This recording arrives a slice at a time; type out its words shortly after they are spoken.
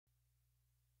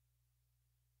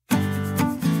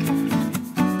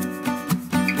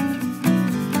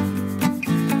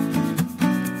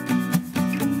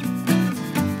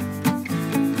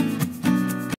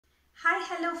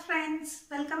Friends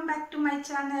welcome back to my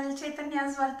channel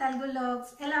Chaitanya's వాళ్ళ Telugu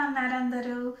vlogs. ఎలా ఉన్నారు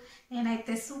అందరూ?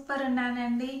 నేనైతే సూపర్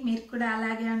ఉన్నానండి. మీరు కూడా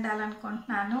అలాగే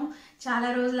ఉండాలనుకుంటున్నాను. చాలా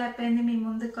రోజులు అయిపోయింది మీ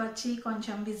ముందుకు వచ్చి,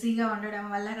 కొంచెం బిజీగా ఉండడం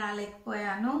వల్ల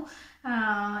రాలేకపోయాను.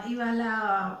 ఇవాళ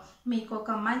మీకు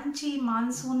ఒక మంచి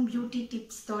మాన్సూన్ బ్యూటీ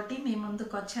టిప్స్ తోటి మీ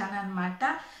ముందుకు వచ్చానమాట.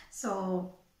 సో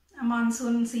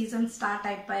మాన్సూన్ సీజన్ స్టార్ట్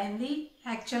అయిపోయింది.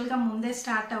 యాక్చువల్గా ముందే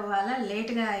స్టార్ట్ అవ్వాలా,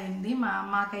 లేట్గా అయింది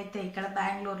మాకైతే ఇక్కడ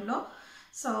బెంగళూరులో.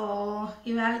 సో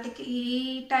ఇవాళకి ఈ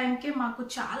టైంకి మాకు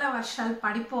చాలా వర్షాలు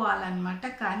పడిపోవాలన్నమాట,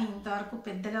 కానీ ఇంతవరకు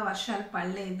పెద్దగా వర్షాలు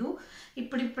పడలేదు,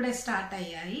 ఇప్పుడిప్పుడే స్టార్ట్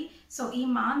అయ్యాయి. సో ఈ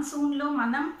మాన్సూన్లో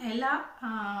మనం ఎలా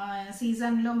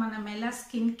సీజన్లో మనం ఎలా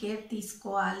స్కిన్ కేర్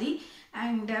తీసుకోవాలి,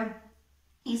 అండ్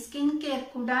ఈ స్కిన్ కేర్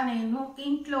కూడా నేను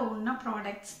ఇంట్లో ఉన్న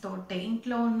ప్రోడక్ట్స్ తోటే,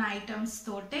 ఇంట్లో ఉన్న ఐటమ్స్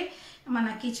తోటే, మన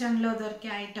కిచెన్లో దొరికే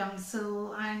ఐటమ్స్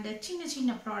అండ్ చిన్న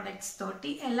చిన్న ప్రోడక్ట్స్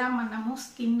తోటి ఎలా మనము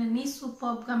స్కిన్ని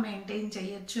సూపర్గా మెయింటైన్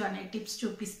చేయొచ్చు అనే టిప్స్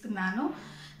చూపిస్తున్నాను.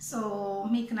 సో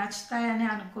మీకు నచ్చుతాయని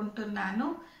అనుకుంటున్నాను.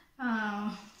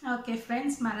 ఓకే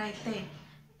ఫ్రెండ్స్, మరైతే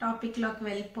టాపిక్లోకి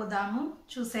వెళ్ళిపోదాము.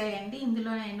 చూసేయండి,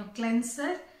 ఇందులో నేను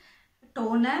క్లెన్సర్,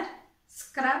 టోనర్,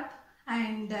 స్క్రబ్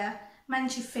అండ్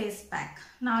మంచి ఫేస్ ప్యాక్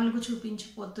 4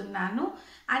 చూపించిపోతున్నాను.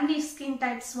 అన్ని స్కిన్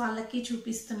టైప్స్ వాళ్ళకి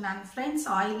చూపిస్తున్నాను ఫ్రెండ్స్.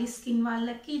 ఆయిలీ స్కిన్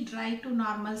వాళ్ళకి, డ్రై టు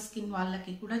నార్మల్ స్కిన్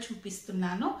వాళ్ళకి కూడా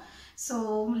చూపిస్తున్నాను. సో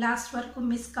లాస్ట్ వరకు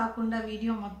మిస్ కాకుండా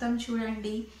వీడియో మొత్తం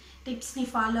చూడండి, టిప్స్ని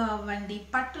ఫాలో అవ్వండి.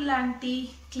 పట్టు లాంటి,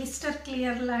 క్లిస్టర్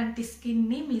క్లియర్ లాంటి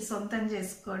స్కిన్ని మీ సొంతం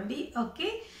చేసుకోండి. ఓకే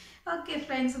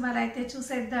ఫ్రెండ్స్, మరైతే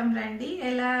చూసేద్దాం రండి.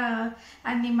 ఎలా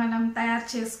అన్ని మనం తయారు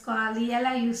చేసుకోవాలి,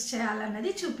 ఎలా యూస్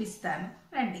చేయాలన్నది చూపిస్తాను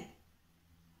రండి.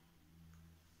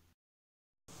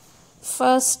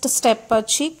 ఫస్ట్ స్టెప్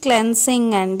వచ్చి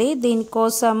క్లెన్సింగ్ అండి.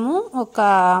 దీనికోసము ఒక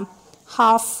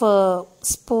హాఫ్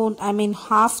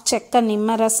చెక్క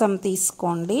నిమ్మరసం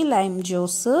తీసుకోండి, lime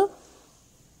juice,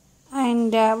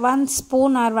 and 1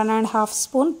 spoon or 1.5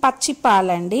 spoon పచ్చి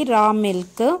పాలండి, రా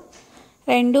మిల్క్,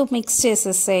 2 మిక్స్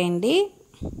చేసేసేయండి.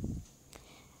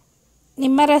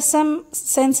 నిమ్మరసం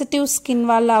సెన్సిటివ్ స్కిన్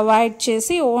వాళ్ళు అవాయిడ్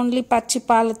చేసి ఓన్లీ పచ్చి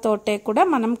పాలతోటే కూడా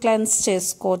మనం క్లెన్స్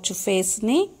చేసుకోవచ్చు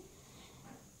ఫేస్ని.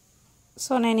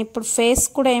 సో నేను ఇప్పుడు ఫేస్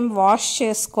కూడా ఏం వాష్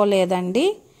చేసుకోలేదండి,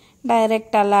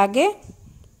 డైరెక్ట్ అలాగే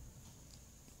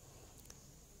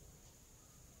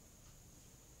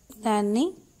దాన్ని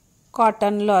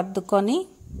కాటన్లో అద్దుకొని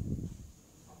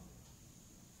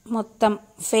మొత్తం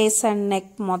ఫేస్ అండ్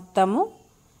నెక్ మొత్తము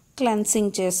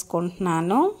క్లెన్సింగ్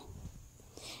చేసుకుంటున్నాను.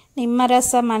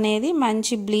 నిమ్మరసం అనేది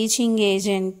మంచి బ్లీచింగ్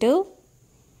ఏజెంట్.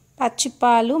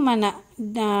 పచ్చిపాలు మన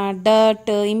డర్ట్,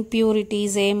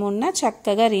 ఇంప్యూరిటీస్ ఏమున్నా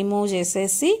చక్కగా రిమూవ్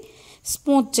చేసేసి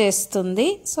స్మూత్ చేస్తుంది.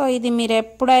 సో ఇది మీరు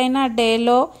ఎప్పుడైనా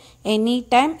డేలో ఎనీ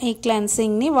టైం ఈ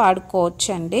క్లెన్సింగ్ని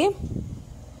వాడుకోవచ్చండి.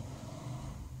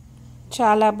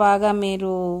 చాలా బాగా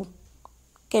మీరు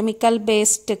కెమికల్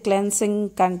బేస్డ్ క్లెన్సింగ్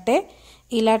కంటే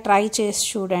ఇలా ట్రై చేసి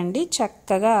చూడండి,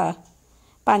 చక్కగా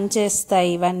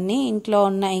పనిచేస్తాయి. ఇవన్నీ ఇంట్లో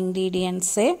ఉన్న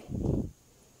ఇంగ్రీడియంట్సే.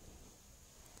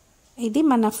 ఇది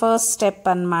మన ఫస్ట్ స్టెప్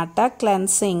అన్నమాట,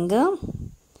 క్లెన్సింగ్.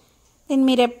 దీన్ని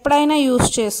మీరు ఎప్పుడైనా యూస్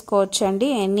చేసుకోవచ్చండి,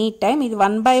 ఎనీ టైం. ఇది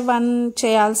 1 by 1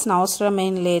 చేయాల్సిన అవసరం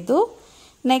ఏం లేదు.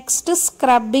 నెక్స్ట్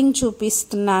స్క్రబ్బింగ్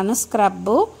చూపిస్తున్నాను. స్క్రబ్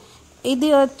ఇది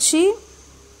వచ్చి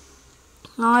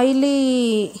ఆయిలీ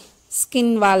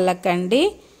స్కిన్ వాళ్ళకండి.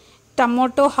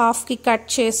 టమోటో హాఫ్కి కట్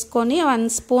చేసుకొని 1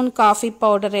 స్పూన్ కాఫీ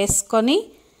పౌడర్ వేసుకొని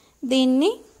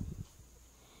దీన్ని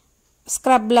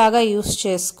స్క్రబ్ లాగా యూస్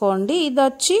చేసుకోండి. ఇది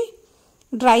వచ్చి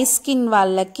డ్రై స్కిన్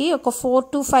వాళ్ళకి ఒక 4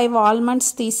 to 5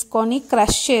 ఆల్మండ్స్ తీసుకొని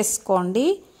క్రష్ చేసుకోండి.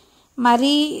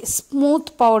 మరీ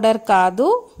స్మూత్ పౌడర్ కాదు,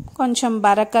 కొంచెం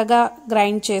బరకగా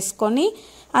గ్రైండ్ చేసుకొని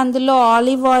అందులో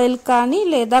ఆలివ్ ఆయిల్ కానీ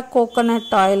లేదా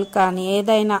కోకోనట్ ఆయిల్ కానీ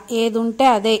ఏది ఉంటే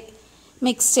అదే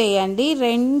మిక్స్ చేయండి.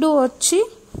 2 వచ్చి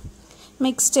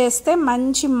మిక్స్ చేస్తే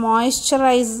మంచి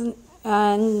మాయిశ్చరైజ్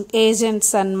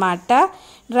ఏజెంట్స్ అన్నమాట.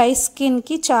 డ్రై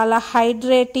స్కిన్కి చాలా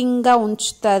హైడ్రేటింగ్గా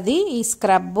ఉంచుతుంది ఈ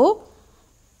స్క్రబ్.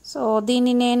 సో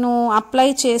దీన్ని నేను అప్లై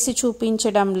చేసి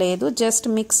చూపించడం లేదు, జస్ట్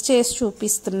మిక్స్ చేసి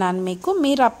చూపిస్తున్నాను మీకు,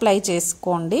 మీరు అప్లై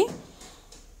చేసుకోండి.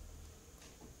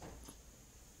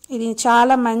 ఇది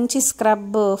చాలా మంచి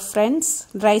స్క్రబ్ ఫ్రెండ్స్,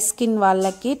 డ్రై స్కిన్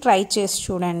వాళ్ళకి ట్రై చేసి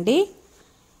చూడండి.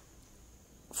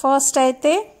 ఫస్ట్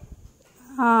అయితే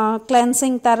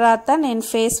క్లెన్సింగ్ తర్వాత నేను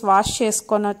ఫేస్ వాష్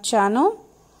చేసుకొని వచ్చాను.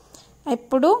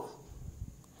 ఇప్పుడు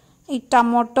ఈ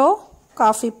టమోటో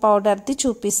కాఫీ పౌడర్ది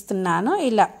చూపిస్తున్నాను.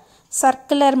 ఇలా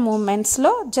సర్క్యులర్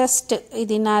మూమెంట్స్లో, జస్ట్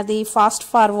ఇది నాది ఫాస్ట్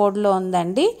ఫార్వర్డ్లో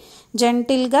ఉందండి.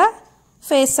 జెంటిల్గా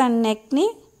ఫేస్ అండ్ నెక్ని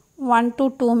 1 to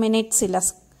 2 minutes ఇలా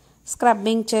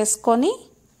స్క్రబ్బింగ్ చేసుకొని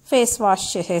ఫేస్ వాష్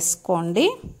చేసుకోండి.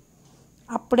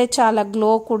 అప్పుడే చాలా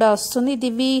గ్లో కూడా వస్తుంది.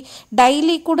 ఇది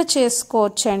డైలీ కూడా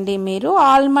చేసుకోవచ్చండి మీరు.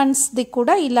 ఆల్మండ్స్ది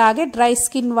కూడా ఇలాగే డ్రై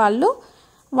స్కిన్ వాళ్ళు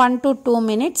 1 to 2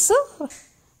 minutes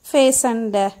ఫేస్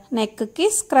అండ్ నెక్కి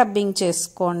స్క్రబ్బింగ్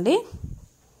చేసుకోండి.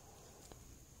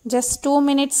 జస్ట్ 2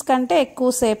 minutes కంటే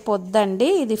ఎక్కువసేపు వద్దండి.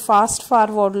 ఇది ఫాస్ట్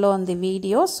ఫార్వర్డ్లో ఉంది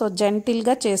వీడియో, సో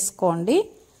జెంటిల్గా చేసుకోండి.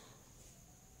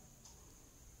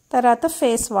 తర్వాత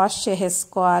ఫేస్ వాష్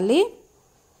చేసుకోవాలి.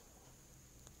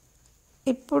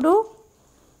 ఇప్పుడు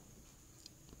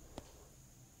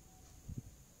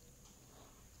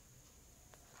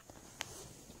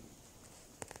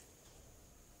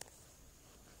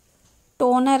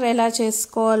టోనర్ ఎలా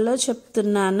చేసుకోవాలో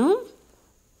చెప్తున్నాను.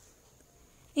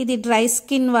 ఇది డ్రై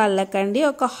స్కిన్ వాళ్ళకండి.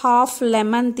 ఒక హాఫ్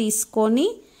లెమన్ తీసుకొని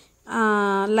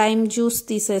లైమ్ జ్యూస్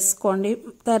తీసేసుకోండి.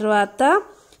 తర్వాత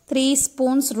 3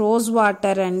 spoons రోజ్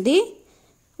వాటర్ అండి,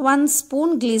 1 spoon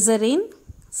గ్లిజరిన్,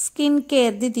 స్కిన్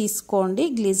కేర్ది తీసుకోండి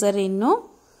గ్లిజరిన్.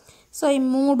 సో ఈ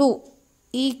 3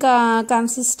 ఈ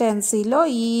కన్సిస్టెన్సీలో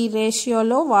ఈ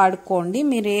రేషియోలో వాడుకోండి.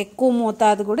 మీరు ఎక్కువ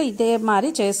మోతాదు కూడా ఇదే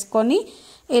మరి చేసుకొని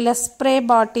ఇలా స్ప్రే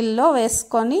బాటిల్లో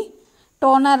వేసుకొని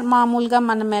టోనర్ మామూలుగా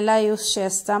మనం ఎలా యూస్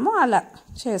చేస్తామో అలా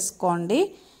చేసుకోండి.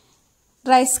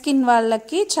 డ్రై స్కిన్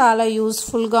వాళ్ళకి చాలా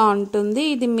యూస్ఫుల్గా ఉంటుంది.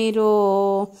 ఇది మీరు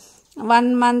 1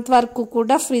 month వరకు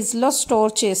కూడా ఫ్రిడ్జ్లో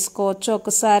స్టోర్ చేసుకోవచ్చు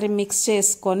ఒకసారి మిక్స్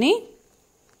చేసుకొని.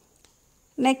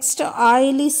 నెక్స్ట్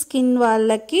ఆయిలీ స్కిన్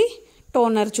వాళ్ళకి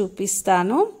టోనర్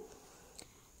చూపిస్తాను.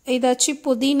 ఇది వచ్చి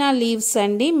పుదీనా లీవ్స్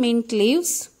అండి, మింట్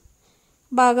లీవ్స్.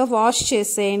 బాగా వాష్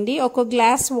చేసేయండి. ఒక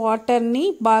గ్లాస్ వాటర్ని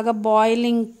బాగా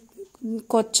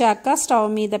బాయిలింగ్కి వచ్చాక స్టవ్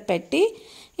మీద పెట్టి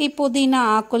ఈ పుదీనా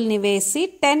ఆకుల్ని వేసి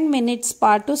 10 minutes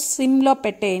పాటు సిమ్లో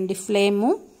పెట్టేయండి. ఫ్లేము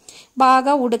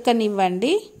బాగా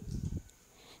ఉడకనివ్వండి.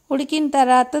 ఉడికిన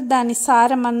తర్వాత దాని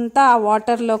సారం అంతా ఆ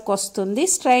వాటర్లోకి వస్తుంది.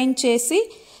 స్ట్రైన్ చేసి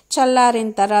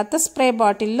చల్లారిన తర్వాత స్ప్రే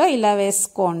బాటిల్లో ఇలా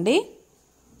వేసుకోండి.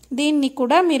 దీన్ని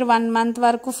కూడా మీరు 1 month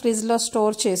వరకు ఫ్రిడ్జ్లో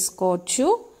స్టోర్ చేసుకోవచ్చు.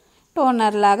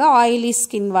 టోనర్ లాగా ఆయిలీ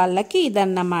స్కిన్ వాళ్ళకి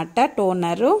ఇదన్నమాట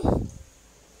టోనరు.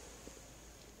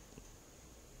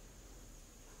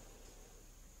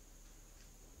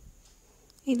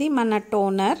 ఇది మన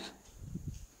టోనర్.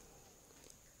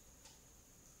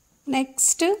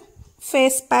 నెక్స్ట్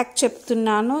ఫేస్ ప్యాక్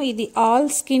చెప్తున్నాను. ఇది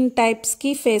ఆల్ స్కిన్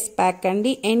టైప్స్కి ఫేస్ ప్యాక్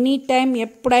అండి. ఎనీ టైం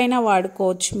ఎప్పుడైనా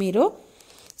వాడుకోవచ్చు మీరు.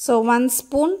 సో 1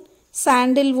 spoon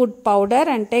శాండిల్వుడ్ పౌడర్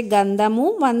అంటే గంధము,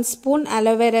 1 spoon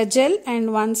aloe vera gel and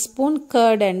 1 spoon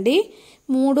curd అండి.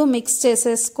 3 మిక్స్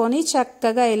చేసేసుకొని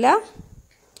చక్కగా ఇలా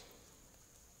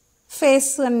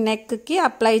ఫేస్ అండ్ నెక్కి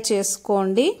అప్లై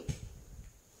చేసుకోండి.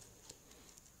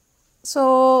 సో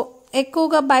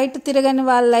ఎక్కువగా బయట తిరగని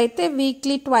వాళ్ళైతే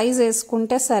వీక్లీ 2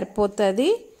 వేసుకుంటే సరిపోతుంది.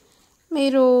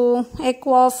 మీరు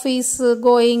ఎక్కువ ఆఫీస్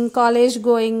గోయింగ్, కాలేజ్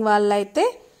గోయింగ్ వాళ్ళైతే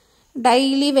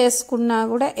డైలీ వేసుకున్నా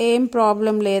కూడా ఏం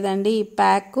ప్రాబ్లం లేదండి. ఈ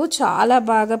ప్యాక్ చాలా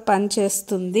బాగా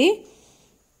పనిచేస్తుంది.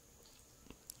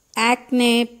 యాక్నే,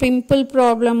 పింపుల్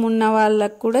ప్రాబ్లం ఉన్న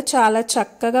వాళ్ళకు కూడా చాలా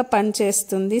చక్కగా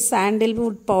పనిచేస్తుంది.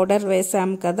 శాండిల్వుడ్ పౌడర్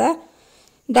వేసాం కదా,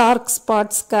 డార్క్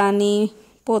స్పాట్స్ కానీ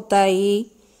పోతాయి.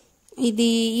 ఇది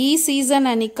ఈ సీజన్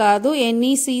అని కాదు,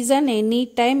 ఎనీ సీజన్ ఎనీ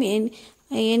టైం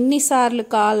ఎన్నిసార్లు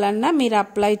కావాలన్నా మీరు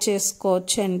అప్లై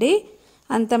చేసుకోవచ్చండి.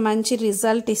 అంత మంచి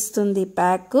రిజల్ట్ ఇస్తుంది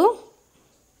ప్యాక్.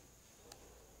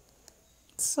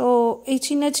 సో ఈ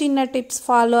చిన్న చిన్న టిప్స్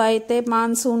ఫాలో అయితే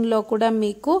మాన్సూన్లో కూడా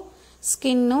మీకు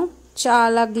స్కిన్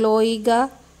చాలా గ్లోయిగా,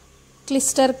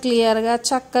 క్లిస్టర్ క్లియర్గా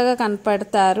చక్కగా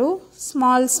కనపడతారు.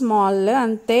 స్మాల్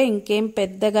అంతే, ఇంకేం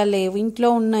పెద్దగా లేవు. ఇంట్లో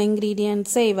ఉన్న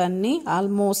ఇంగ్రీడియంట్సే ఇవన్నీ.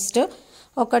 ఆల్మోస్ట్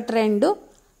 1-2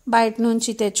 బయట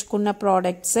నుంచి తెచ్చుకున్న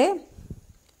ప్రోడక్ట్సే.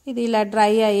 ఇది ఇలా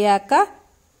డ్రై అయ్యాక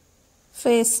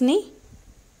ఫేస్ని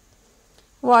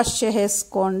వాష్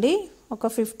చేసేసుకోండి. ఒక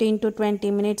 15 to 20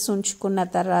 minutes ఉంచుకున్న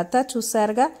తర్వాత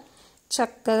చూసారుగా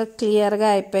చక్కగా క్లియర్గా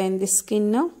అయిపోయింది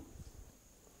స్కిన్.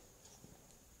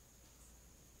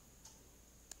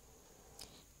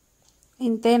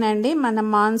 ఇంతేనండి మన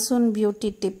మాన్సూన్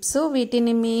బ్యూటీ టిప్స్.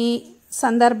 వీటిని మీ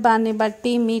సందర్భాన్ని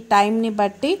బట్టి, మీ టైంని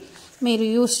బట్టి మీరు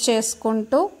యూస్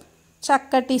చేసుకుంటూ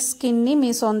చక్కటి స్కిన్ని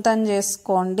మీ సొంతం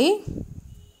చేసుకోండి.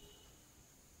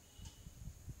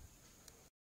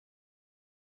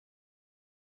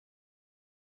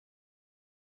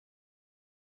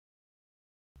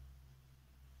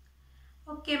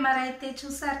 ఓకే, మరైతే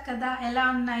చూసారు కదా ఎలా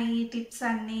ఉన్నాయి ఈ టిప్స్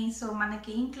అన్నీ. సో మనకి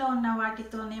ఇంట్లో ఉన్న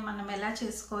వాటితోనే మనం ఎలా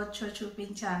చేసుకోవచ్చో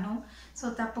చూపించాను. సో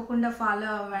తప్పకుండా ఫాలో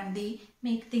అవ్వండి.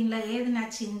 మీకు దీనిలో ఏది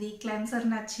నచ్చింది, క్లెన్సర్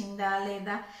నచ్చిందా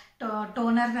లేదా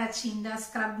టోనర్ నచ్చిందా,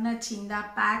 స్క్రబ్ నచ్చిందా,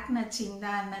 ప్యాక్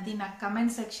నచ్చిందా అన్నది నాకు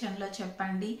కమెంట్ సెక్షన్లో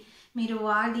చెప్పండి. మీరు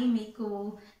వాడి మీకు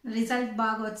రిజల్ట్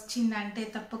బాగా వచ్చిందంటే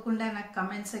తప్పకుండా నాకు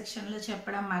కమెంట్ సెక్షన్లో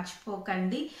చెప్పడం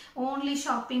మర్చిపోకండి. ఓన్లీ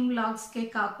షాపింగ్ వ్లాగ్స్కే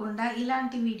కాకుండా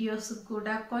ఇలాంటి వీడియోస్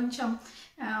కూడా కొంచెం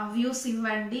వ్యూస్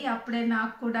ఇవ్వండి. అప్పుడే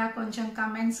నాకు కూడా కొంచెం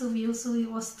కమెంట్స్ వ్యూస్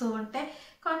వస్తూ ఉంటే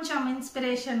కొంచెం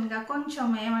ఇన్స్పిరేషన్గా, కొంచెం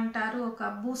ఏమంటారు, ఒక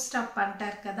బూస్టప్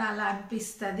అంటారు కదా, అలా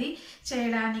అనిపిస్తుంది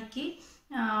చేయడానికి.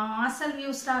 అసలు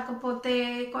వ్యూస్ రాకపోతే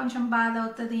కొంచెం బాధ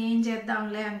అవుతుంది, ఏం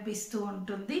చేద్దాంలే అనిపిస్తూ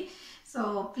ఉంటుంది. సో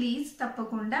ప్లీజ్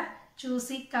తప్పకుండా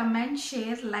చూసి కమెంట్,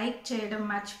 షేర్, లైక్ చేయడం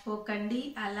మర్చిపోకండి.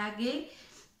 అలాగే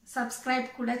సబ్స్క్రైబ్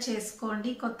కూడా చేసుకోండి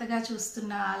కొత్తగా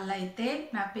చూస్తున్న వాళ్ళైతే.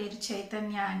 నా పేరు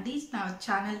చైతన్య అండి. నా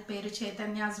ఛానల్ పేరు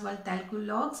చైతన్యాస్ వరల్డ్ తెలుగు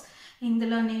వ్లాగ్స్.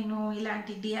 ఇందులో నేను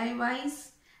ఇలాంటి DIYs,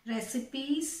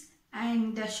 recipes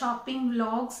and shopping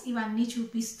vlogs ఇవన్నీ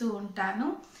చూపిస్తూ ఉంటాను.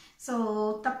 సో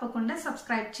తప్పకుండా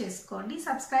సబ్స్క్రైబ్ చేసుకోండి.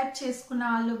 సబ్స్క్రైబ్ చేసుకున్న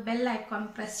వాళ్ళు బెల్ ఐకాన్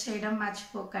ప్రెస్ చేయడం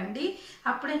మర్చిపోకండి.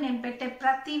 అప్పుడే నేను పెట్టే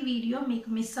ప్రతి వీడియో మీకు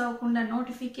మిస్ అవ్వకుండా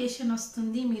నోటిఫికేషన్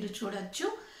వస్తుంది, మీరు చూడొచ్చు.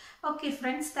 Okay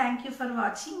friends, thank you for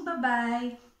watching. Bye.